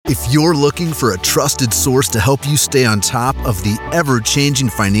If you're looking for a trusted source to help you stay on top of the ever-changing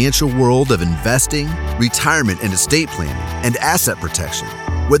financial world of investing, retirement and estate planning, and asset protection,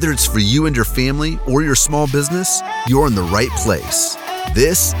 whether it's for you and your family or your small business, you're in the right place.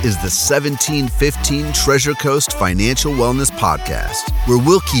 This is the 1715 Treasure Coast Financial Wellness Podcast, where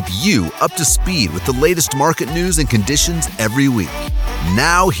we'll keep you up to speed with the latest market news and conditions every week.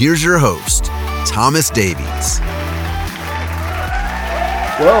 Now, here's your host, Thomas Davies.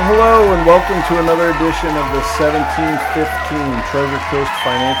 Well, hello, and welcome to another edition of the 1715 Treasure Coast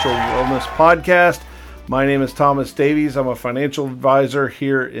Financial Wellness Podcast. My name is Thomas Davies. I'm a financial advisor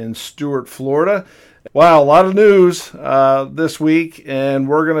here in Stuart, Florida. Wow, a lot of news this week, and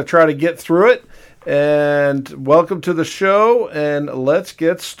we're going to try to get through it. And welcome to the show, and let's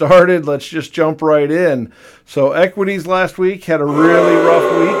get started. Let's just jump right in. So equities last week had a really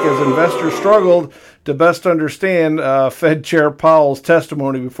rough week as investors struggled to best understand Fed Chair Powell's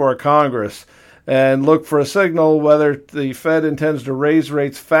testimony before Congress and look for a signal whether the Fed intends to raise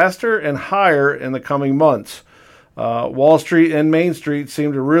rates faster and higher in the coming months. Wall Street and Main Street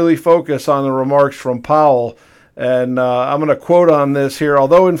seem to really focus on the remarks from Powell. And I'm going to quote on this here.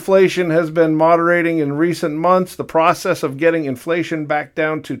 Although inflation has been moderating in recent months, the process of getting inflation back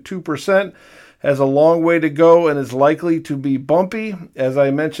down to 2% has a long way to go and is likely to be bumpy. As I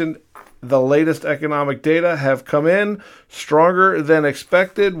mentioned, the latest economic data have come in stronger than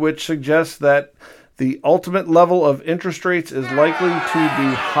expected, which suggests that the ultimate level of interest rates is likely to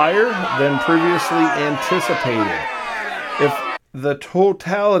be higher than previously anticipated. If the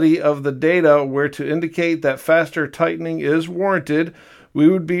totality of the data were to indicate that faster tightening is warranted, we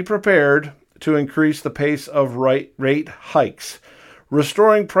would be prepared to increase the pace of rate hikes.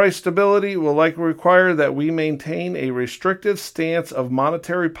 Restoring price stability will likely require that we maintain a restrictive stance of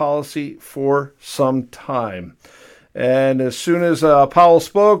monetary policy for some time. And as soon as Powell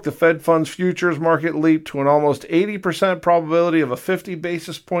spoke, the Fed funds futures market leaped to an almost 80% probability of a 50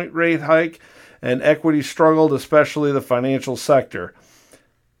 basis point rate hike, and equities struggled, especially the financial sector.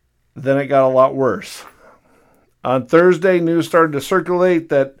 Then it got a lot worse. On Thursday, news started to circulate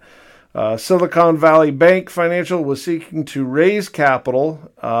that Silicon Valley Bank Financial was seeking to raise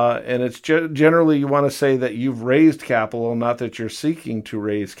capital, and it's generally you want to say that you've raised capital, not that you're seeking to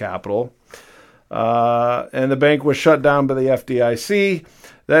raise capital. And the bank was shut down by the FDIC.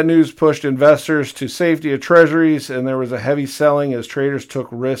 That news pushed investors to safety of treasuries, and there was a heavy selling as traders took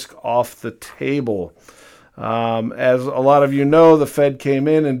risk off the table. As a lot of you know, the Fed came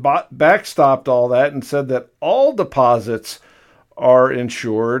in and backstopped all that and said that all deposits are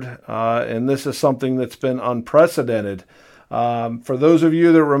insured, and this is something that's been unprecedented. For those of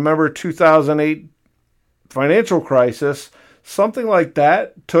you that remember 2008 financial crisis, something like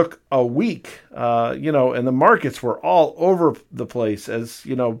that took a week, and the markets were all over the place as,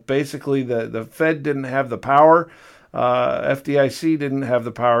 basically the Fed didn't have the power. FDIC didn't have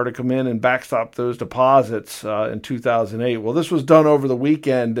the power to come in and backstop those deposits in 2008. Well, this was done over the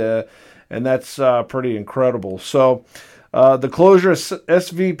weekend, and that's pretty incredible. So the closure of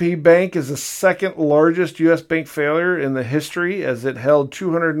SVB Bank is the second largest U.S. bank failure in the history, as it held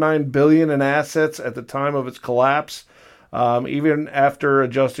 $209 billion in assets at the time of its collapse. Even after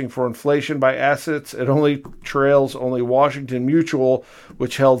adjusting for inflation by assets, it only trails Washington Mutual,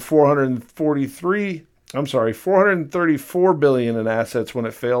 which held $434 billion in assets when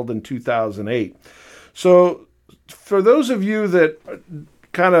it failed in 2008. So, for those of you that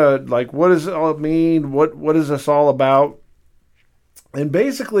kind of like, what does it all mean? What is this all about? And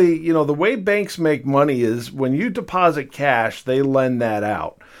basically, the way banks make money is when you deposit cash, they lend that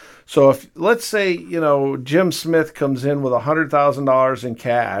out. So if, let's say, Jim Smith comes in with $100,000 in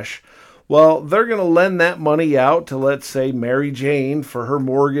cash, well, they're going to lend that money out to, let's say, Mary Jane for her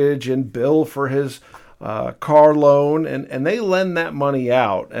mortgage and Bill for his car loan, and they lend that money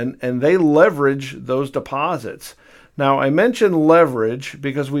out, and they leverage those deposits. Now, I mentioned leverage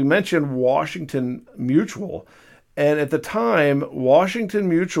because we mentioned Washington Mutual, and at the time, Washington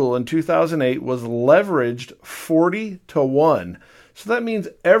Mutual in 2008 was leveraged 40-1. So that means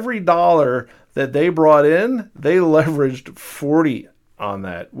every dollar that they brought in, they leveraged 40 on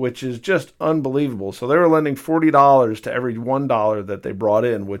that, which is just unbelievable. So they were lending $40 to every $1 that they brought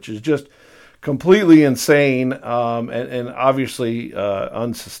in, which is just completely insane and obviously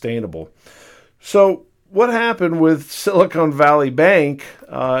unsustainable. So what happened with Silicon Valley Bank,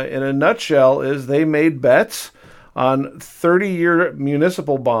 in a nutshell, is they made bets on 30-year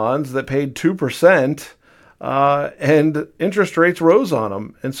municipal bonds that paid 2%, and interest rates rose on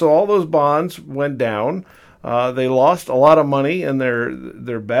them. And so all those bonds went down. They lost a lot of money in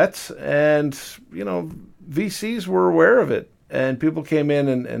their bets, and, VCs were aware of it. and people came in,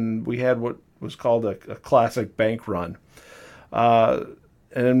 and we had what was called a classic bank run.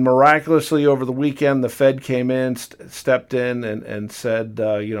 And miraculously over the weekend, the Fed came in, stepped in, and said,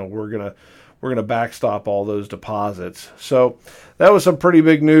 we're gonna backstop all those deposits. So that was some pretty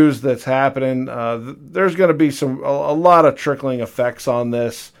big news that's happening. There's going to be a lot of trickling effects on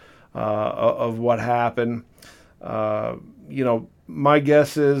this of what happened. My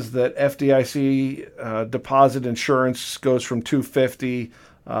guess is that FDIC deposit insurance goes from $250,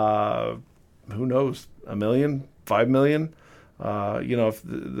 who knows, $1 million, $5 million. If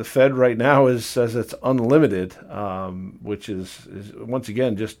the Fed right now says it's unlimited, which is once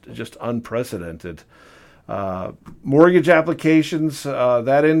again just unprecedented. Mortgage applications,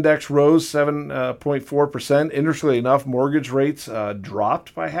 that index rose 7.4%. Interestingly enough, mortgage rates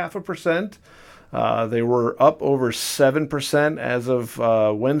dropped by 0.5%. They were up over 7% as of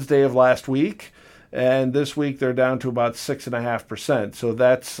Wednesday of last week. And this week they're down to about 6.5%. So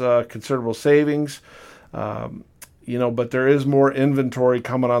that's considerable savings. But there is more inventory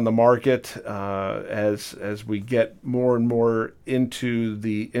coming on the market as we get more and more into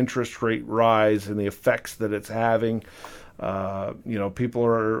the interest rate rise and the effects that it's having. People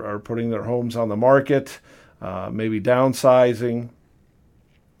are putting their homes on the market, maybe downsizing.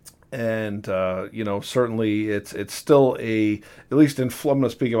 And, certainly it's still at least I'm going to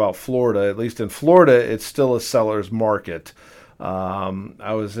speak about Florida, at least in Florida, it's still a seller's market.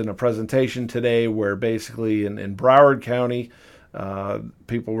 I was in a presentation today where basically in Broward County,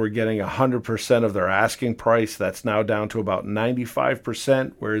 people were getting 100% of their asking price. That's now down to about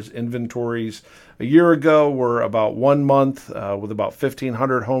 95%, whereas inventories a year ago were about 1 month with about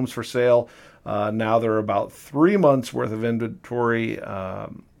 1,500 homes for sale. Now they're about 3 months worth of inventory,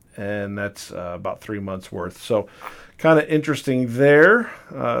 and that's about 3 months worth. So kind of interesting there.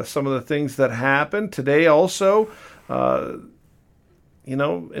 Some of the things that happened today also.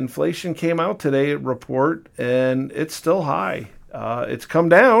 Inflation came out today at report, and it's still high. It's come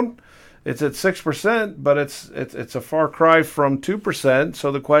down. It's at 6%, but it's a far cry from 2%.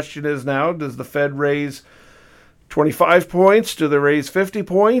 So the question is now, does the Fed raise 25 points? Do they raise 50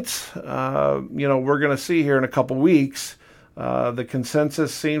 points? We're going to see here in a couple weeks. The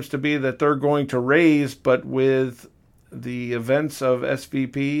consensus seems to be that they're going to raise, but with the events of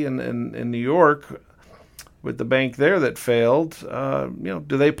SVP in New York, with the bank there that failed,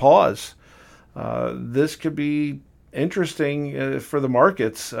 do they pause? This could be interesting for the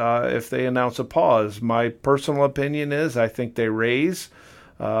markets if they announce a pause. My personal opinion is I think they raise.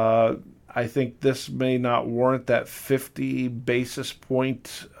 I think this may not warrant that 50 basis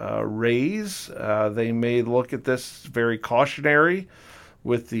point raise. They may look at this very cautionary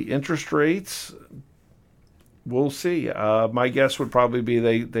with the interest rates. We'll see. My guess would probably be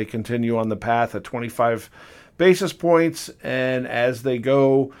they continue on the path at 25 basis points, and as they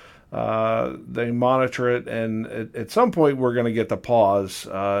go, they monitor it, and at some point we're going to get the pause.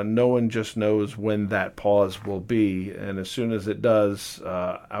 No one just knows when that pause will be, and as soon as it does,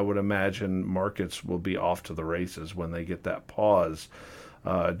 I would imagine markets will be off to the races when they get that pause,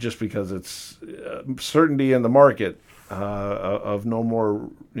 just because it's certainty in the market of no more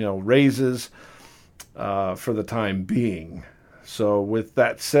raises for the time being. So with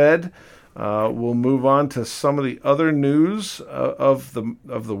that said, we'll move on to some of the other news of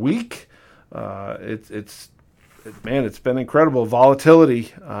the week. It's been incredible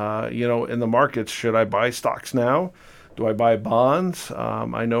volatility, in the markets. Should I buy stocks now? Do I buy bonds?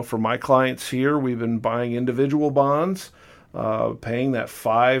 I know for my clients here, we've been buying individual bonds, paying that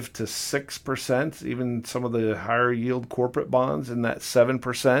 5 to 6%, even some of the higher yield corporate bonds in that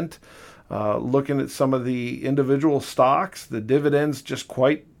 7%. Looking at some of the individual stocks, the dividends just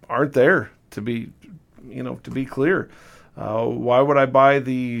quite aren't there to be clear. Why would I buy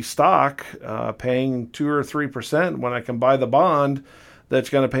the stock paying 2 or 3% when I can buy the bond that's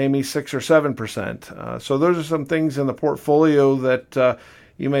going to pay me 6 or 7%? So those are some things in the portfolio that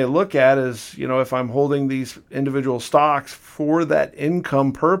you may look at as, if I'm holding these individual stocks for that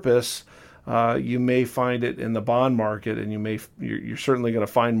income purpose, you may find it in the bond market, and you're certainly going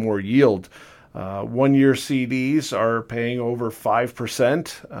to find more yield. 1-year CDs are paying over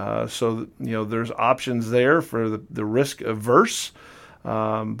 5%. So, there's options there for the risk averse.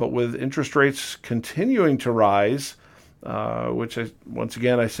 But with interest rates continuing to rise, which once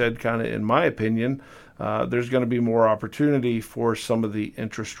again I said kind of in my opinion, there's going to be more opportunity for some of the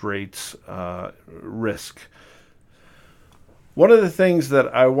interest rates risk. One of the things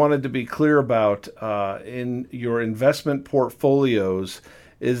that I wanted to be clear about in your investment portfolios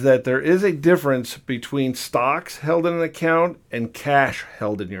is that there is a difference between stocks held in an account and cash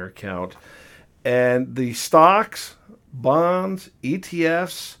held in your account. And the stocks, bonds,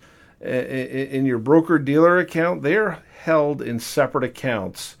 ETFs, in your broker-dealer account, they're held in separate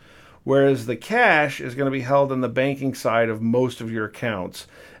accounts, whereas the cash is going to be held on the banking side of most of your accounts,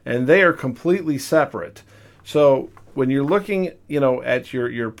 and they are completely separate. So when you're looking, at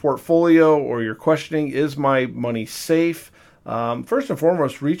your portfolio, or you're questioning, is my money safe? First and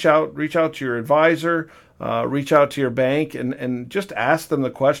foremost, reach out to your advisor, reach out to your bank, and just ask them the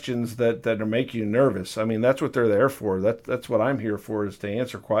questions that are making you nervous. I mean, that's what they're there for. That's what I'm here for, is to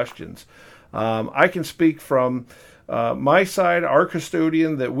answer questions. I can speak from my side. Our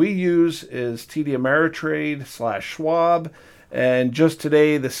custodian that we use is TD Ameritrade / Schwab. And just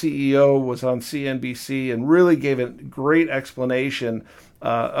today, the CEO was on CNBC and really gave a great explanation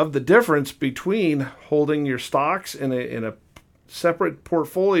of the difference between holding your stocks in a separate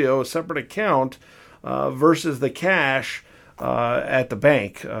portfolio, a separate account, versus the cash at the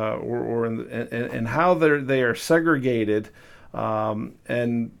bank, and how they are segregated,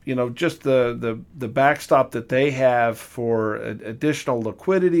 and just the backstop that they have for additional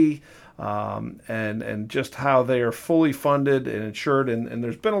liquidity. And just how they are fully funded and insured. And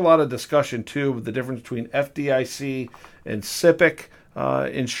there's been a lot of discussion, too, with the difference between FDIC and SIPC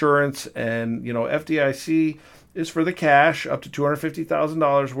insurance. And, FDIC is for the cash up to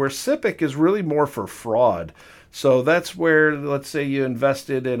 $250,000, where SIPC is really more for fraud. So that's where, let's say you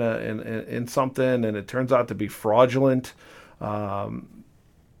invested in something and it turns out to be fraudulent.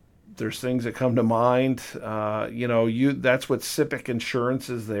 There's things that come to mind. That's what SIPC insurance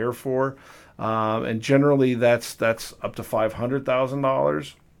is there for, and generally that's up to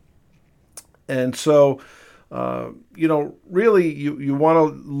 $500,000. And so, really you want to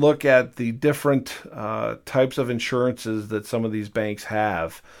look at the different types of insurances that some of these banks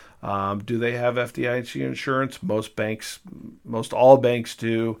have. Do they have FDIC insurance? Most all banks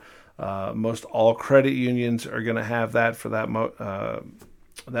do. Most all credit unions are going to have that for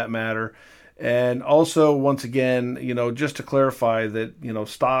that matter. And also, once again, just to clarify that,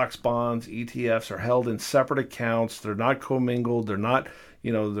 stocks, bonds, ETFs are held in separate accounts. They're not commingled. They're not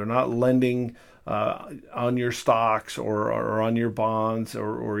lending on your stocks or on your bonds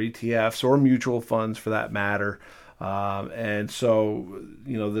or ETFs or mutual funds for that matter. And so,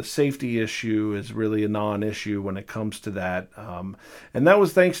 the safety issue is really a non-issue when it comes to that. And that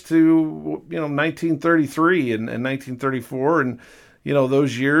was thanks to, 1933 and 1934 and,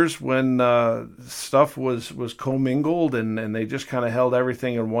 those years when stuff was commingled and they just kind of held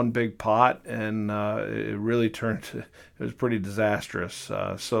everything in one big pot, and it really it was pretty disastrous.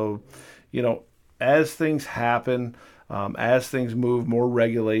 So, as things happen, as things move, more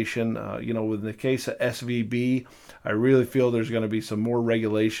regulation, in the case of SVB, I really feel there's going to be some more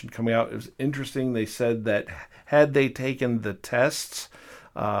regulation coming out. It was interesting. They said that had they taken the tests,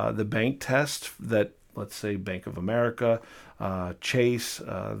 the bank tests that, let's say, Bank of America, Chase,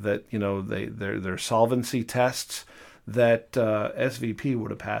 that their solvency tests, that SVP would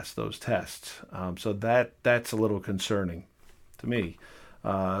have passed those tests. So that's a little concerning to me,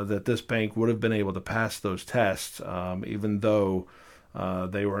 that this bank would have been able to pass those tests, even though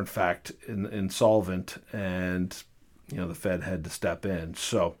they were in fact insolvent, and the Fed had to step in.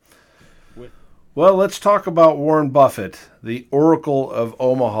 So, well, let's talk about Warren Buffett, the Oracle of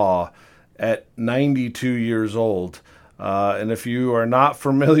Omaha, at 92 years old. And if you are not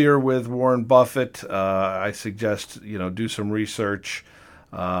familiar with Warren Buffett, I suggest, do some research.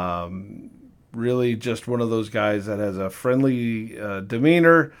 Really just one of those guys that has a friendly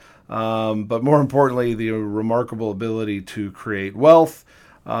demeanor, but more importantly, the remarkable ability to create wealth.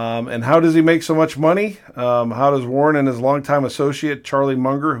 And how does he make so much money? How does Warren and his longtime associate, Charlie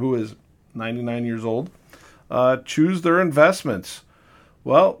Munger, who is 99 years old, choose their investments?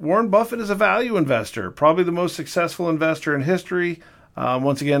 Well, Warren Buffett is a value investor, probably the most successful investor in history.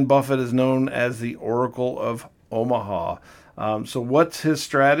 Once again, Buffett is known as the Oracle of Omaha. So what's his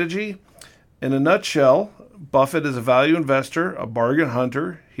strategy? In a nutshell, Buffett is a value investor, a bargain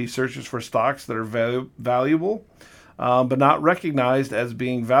hunter. He searches for stocks that are valuable, but not recognized as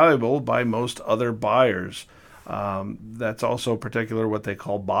being valuable by most other buyers. That's also particular what they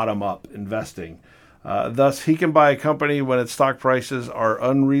call bottom-up investing. Thus, he can buy a company when its stock prices are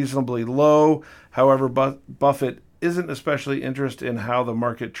unreasonably low. However, Buffett isn't especially interested in how the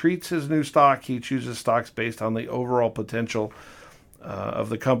market treats his new stock. He chooses stocks based on the overall potential of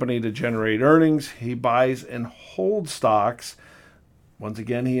the company to generate earnings. He buys and holds stocks. Once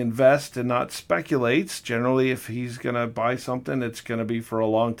again, he invests and not speculates. Generally, if he's going to buy something, it's going to be for a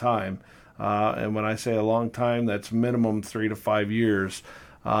long time. And when I say a long time, that's minimum 3 to 5 years.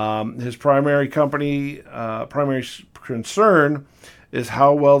 His primary concern is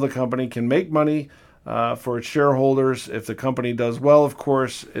how well the company can make money for its shareholders. If the company does well, of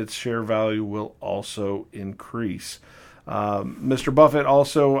course, its share value will also increase. Mr. Buffett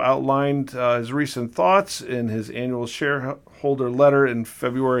also outlined his recent thoughts in his annual shareholder letter in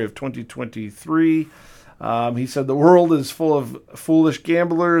February of 2023. He said the world is full of foolish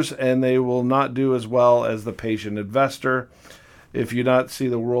gamblers and they will not do as well as the patient investor. If you not see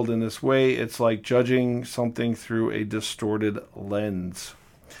the world in this way, it's like judging something through a distorted lens.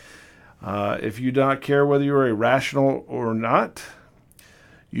 If you do not care whether you are irrational or not,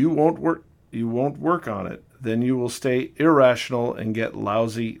 you won't work on it. Then you will stay irrational and get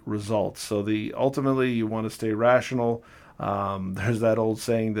lousy results. So ultimately you want to stay rational. There's that old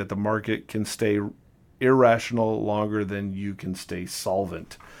saying that the market can stay irrational longer than you can stay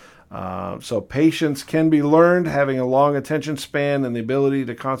solvent. So patience can be learned. Having a long attention span and the ability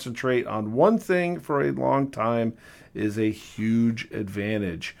to concentrate on one thing for a long time is a huge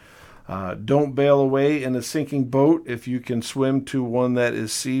advantage. Don't bail away in a sinking boat if you can swim to one that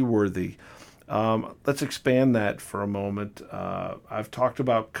is seaworthy. Let's expand that for a moment. I've talked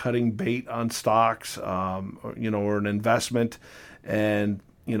about cutting bait on stocks, or an investment, and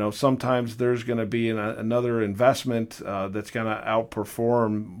sometimes there's going to be another investment that's going to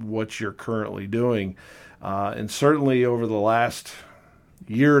outperform what you're currently doing. And certainly over the last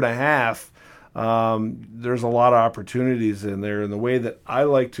year and a half, there's a lot of opportunities in there. And the way that I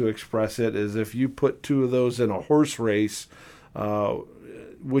like to express it is if you put two of those in a horse race,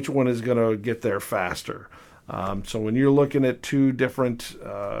 which one is going to get there faster? So when you're looking at two different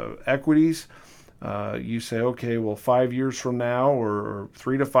equities, you say, okay, well, 5 years from now or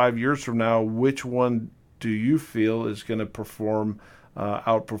 3 to 5 years from now, which one do you feel is going to outperform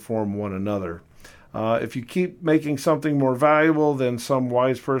one another? If you keep making something more valuable, then some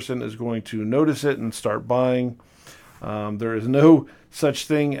wise person is going to notice it and start buying. There is no such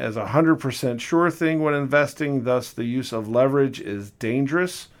thing as a 100% sure thing when investing. Thus, the use of leverage is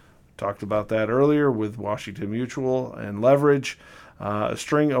dangerous. Talked about that earlier with Washington Mutual and leverage. A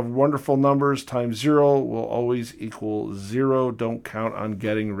string of wonderful numbers times 0 will always equal 0. Don't count on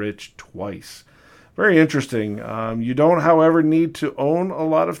getting rich twice. Very interesting. You don't, however, need to own a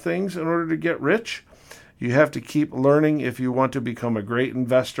lot of things in order to get rich. You have to keep learning if you want to become a great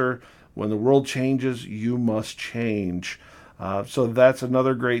investor. When the world changes, you must change. So that's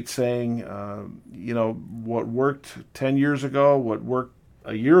another great saying. What worked 10 years ago, what worked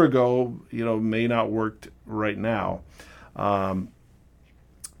a year ago, may not work right now. Can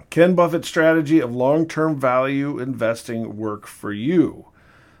Buffett's strategy of long-term value investing work for you?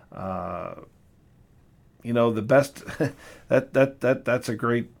 The best. That's a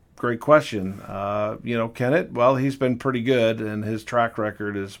great question. Can it? Well, he's been pretty good, and his track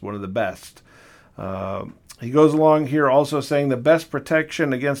record is one of the best. He goes along here also saying the best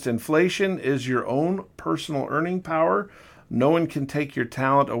protection against inflation is your own personal earning power. No one can take your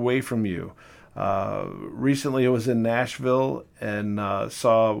talent away from you. Recently I was in Nashville and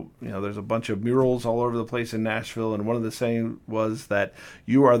saw, there's a bunch of murals all over the place in Nashville, and one of the saying was that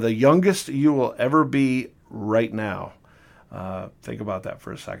you are the youngest you will ever be right now. Think about that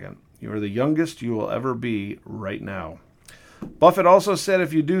for a second. You are the youngest you will ever be right now. Buffett also said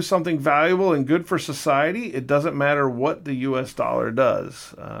if you do something valuable and good for society, it doesn't matter what the U.S. dollar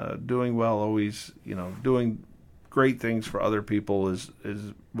does. Doing well always, doing great things for other people is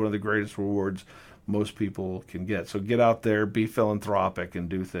one of the greatest rewards most people can get. So get out there, be philanthropic, and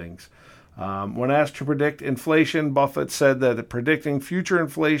do things. When asked to predict inflation, Buffett said that predicting future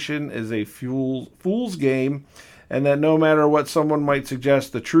inflation is a fool's game, and that no matter what someone might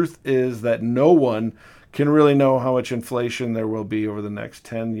suggest, the truth is that no one can really know how much inflation there will be over the next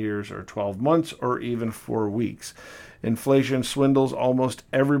 10 years or 12 months or even 4 weeks. Inflation swindles almost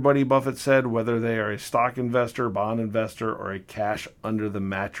everybody, Buffett said, whether they are a stock investor, bond investor, or a cash under the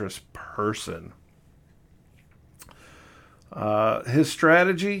mattress person. His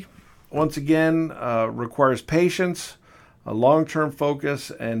strategy, once again, requires patience, a long-term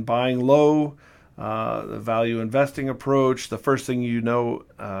focus, and buying low. The value investing approach. The first thing you know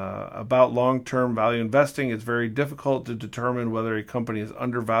about long-term value investing, it's very difficult to determine whether a company is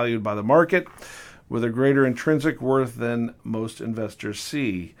undervalued by the market with a greater intrinsic worth than most investors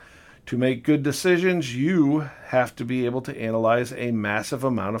see. To make good decisions, you have to be able to analyze a massive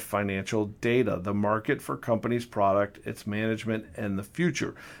amount of financial data, the market for company's product, its management, and the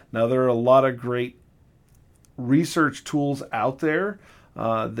future. Now, there are a lot of great research tools out there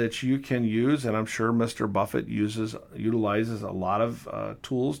that you can use, and I'm sure Mr. Buffett utilizes a lot of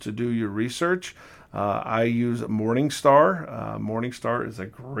tools to do your research. I use Morningstar. Morningstar is a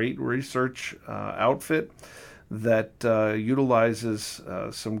great research outfit that utilizes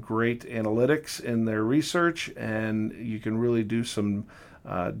some great analytics in their research, and you can really do some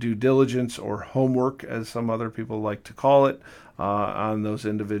due diligence or homework, as some other people like to call it, on those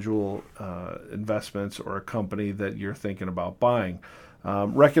individual investments or a company that you're thinking about buying.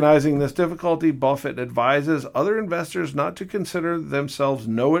 Recognizing this difficulty, Buffett advises other investors not to consider themselves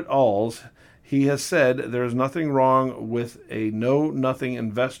know-it-alls. He has said there's nothing wrong with a know-nothing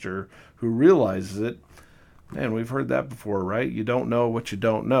investor who realizes it. And we've heard that before, right? You don't know what you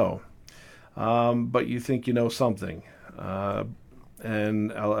don't know, but you think you know something.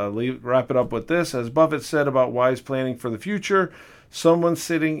 And I'll wrap it up with this. As Buffett said about wise planning for the future, someone's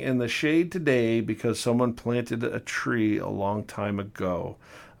sitting in the shade today because someone planted a tree a long time ago.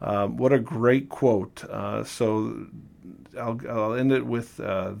 What a great quote. So I'll end it with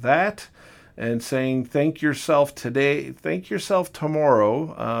that and saying, thank yourself today, thank yourself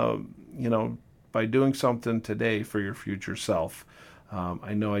tomorrow, by doing something today for your future self.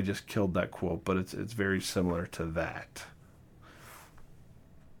 I know I just killed that quote, but it's very similar to that.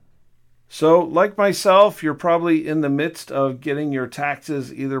 So, like myself, you're probably in the midst of getting your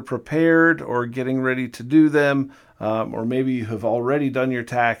taxes either prepared or getting ready to do them, or maybe you have already done your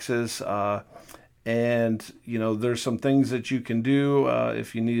taxes, and there's some things that you can do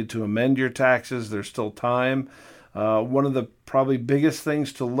if you needed to amend your taxes. There's still time. One of the probably biggest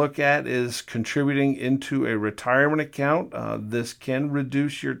things to look at is contributing into a retirement account. This can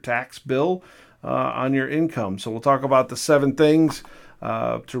reduce your tax bill on your income. So we'll talk about the 7 things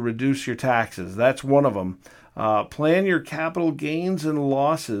to reduce your taxes. That's one of them. Plan your capital gains and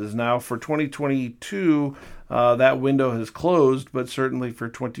losses. Now for 2022, that window has closed, but certainly for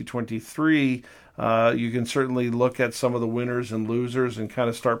 2023, you can certainly look at some of the winners and losers and kind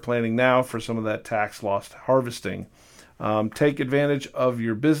of start planning now for some of that tax loss harvesting. Take advantage of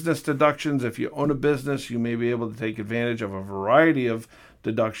your business deductions. If you own a business, you may be able to take advantage of a variety of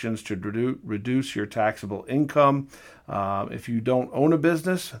deductions to reduce your taxable income. If you don't own a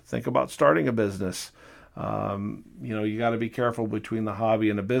business, think about starting a business. You got to be careful between the hobby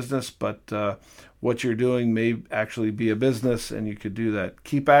and a business, but what you're doing may actually be a business, and you could do that.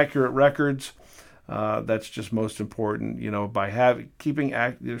 Keep accurate records. That's just most important. By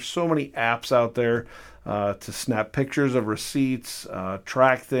there's so many apps out there to snap pictures of receipts,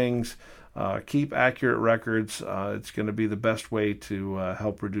 track things. Keep accurate records. It's going to be the best way to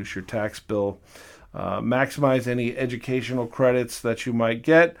help reduce your tax bill. Maximize any educational credits that you might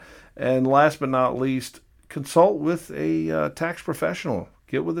get. And last but not least, consult with a tax professional.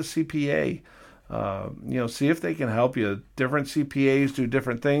 Get with a CPA. See if they can help you. Different CPAs do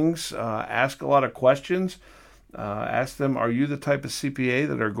different things. Ask a lot of questions. Ask them, are you the type of CPA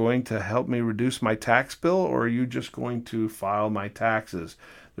that are going to help me reduce my tax bill, or are you just going to file my taxes?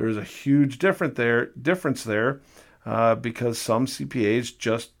 There is a huge difference there because some CPAs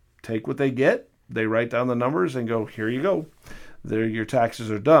just take what they get. They write down the numbers and go, here you go. There, your taxes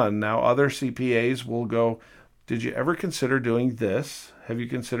are done. Now, other CPAs will go, did you ever consider doing this? Have you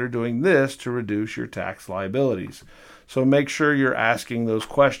considered doing this to reduce your tax liabilities? So make sure you're asking those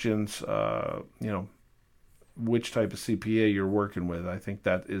questions, which type of CPA you're working with. I think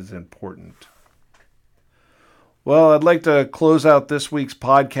that is important. Well, I'd like to close out this week's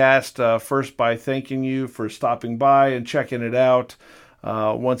podcast first by thanking you for stopping by and checking it out.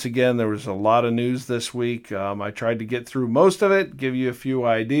 Once again, there was a lot of news this week. I tried to get through most of it, give you a few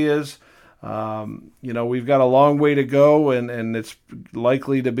ideas. We've got a long way to go, and it's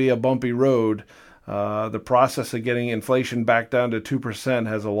likely to be a bumpy road. The process of getting inflation back down to 2%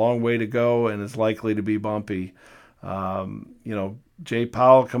 has a long way to go and is likely to be bumpy. Jay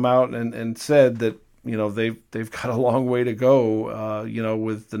Powell come out and said that, they've got a long way to go,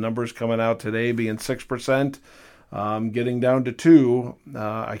 with the numbers coming out today being 6%. Getting down to 2%,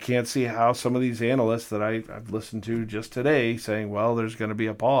 I can't see how some of these analysts that I've listened to just today saying, well, there's going to be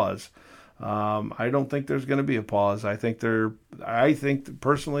a pause. I don't think there's going to be a pause. I think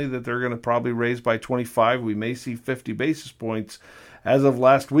personally that they're going to probably raise by 25. We may see 50 basis points. As of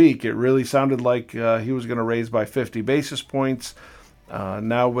last week, it really sounded like he was going to raise by 50 basis points.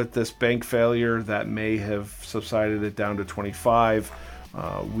 Now with this bank failure, that may have subsided it down to 25.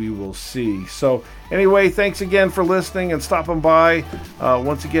 We will see. So anyway, thanks again for listening and stopping by.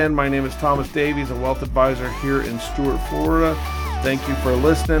 Once again, my name is Thomas Davies, a wealth advisor here in Stuart, Florida. Thank you for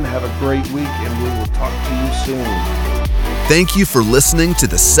listening. Have a great week, and we will talk to you soon. Thank you for listening to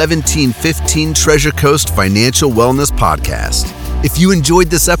the 1715 Treasure Coast Financial Wellness Podcast. If you enjoyed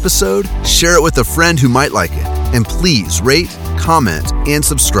this episode, share it with a friend who might like it. And please rate, comment, and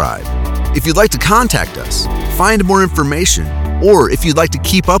subscribe. If you'd like to contact us, find more information, or if you'd like to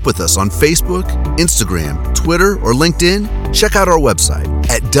keep up with us on Facebook, Instagram, Twitter, or LinkedIn, check out our website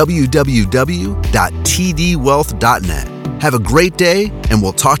at www.tdwealth.net. Have a great day, and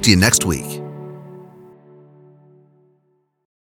we'll talk to you next week.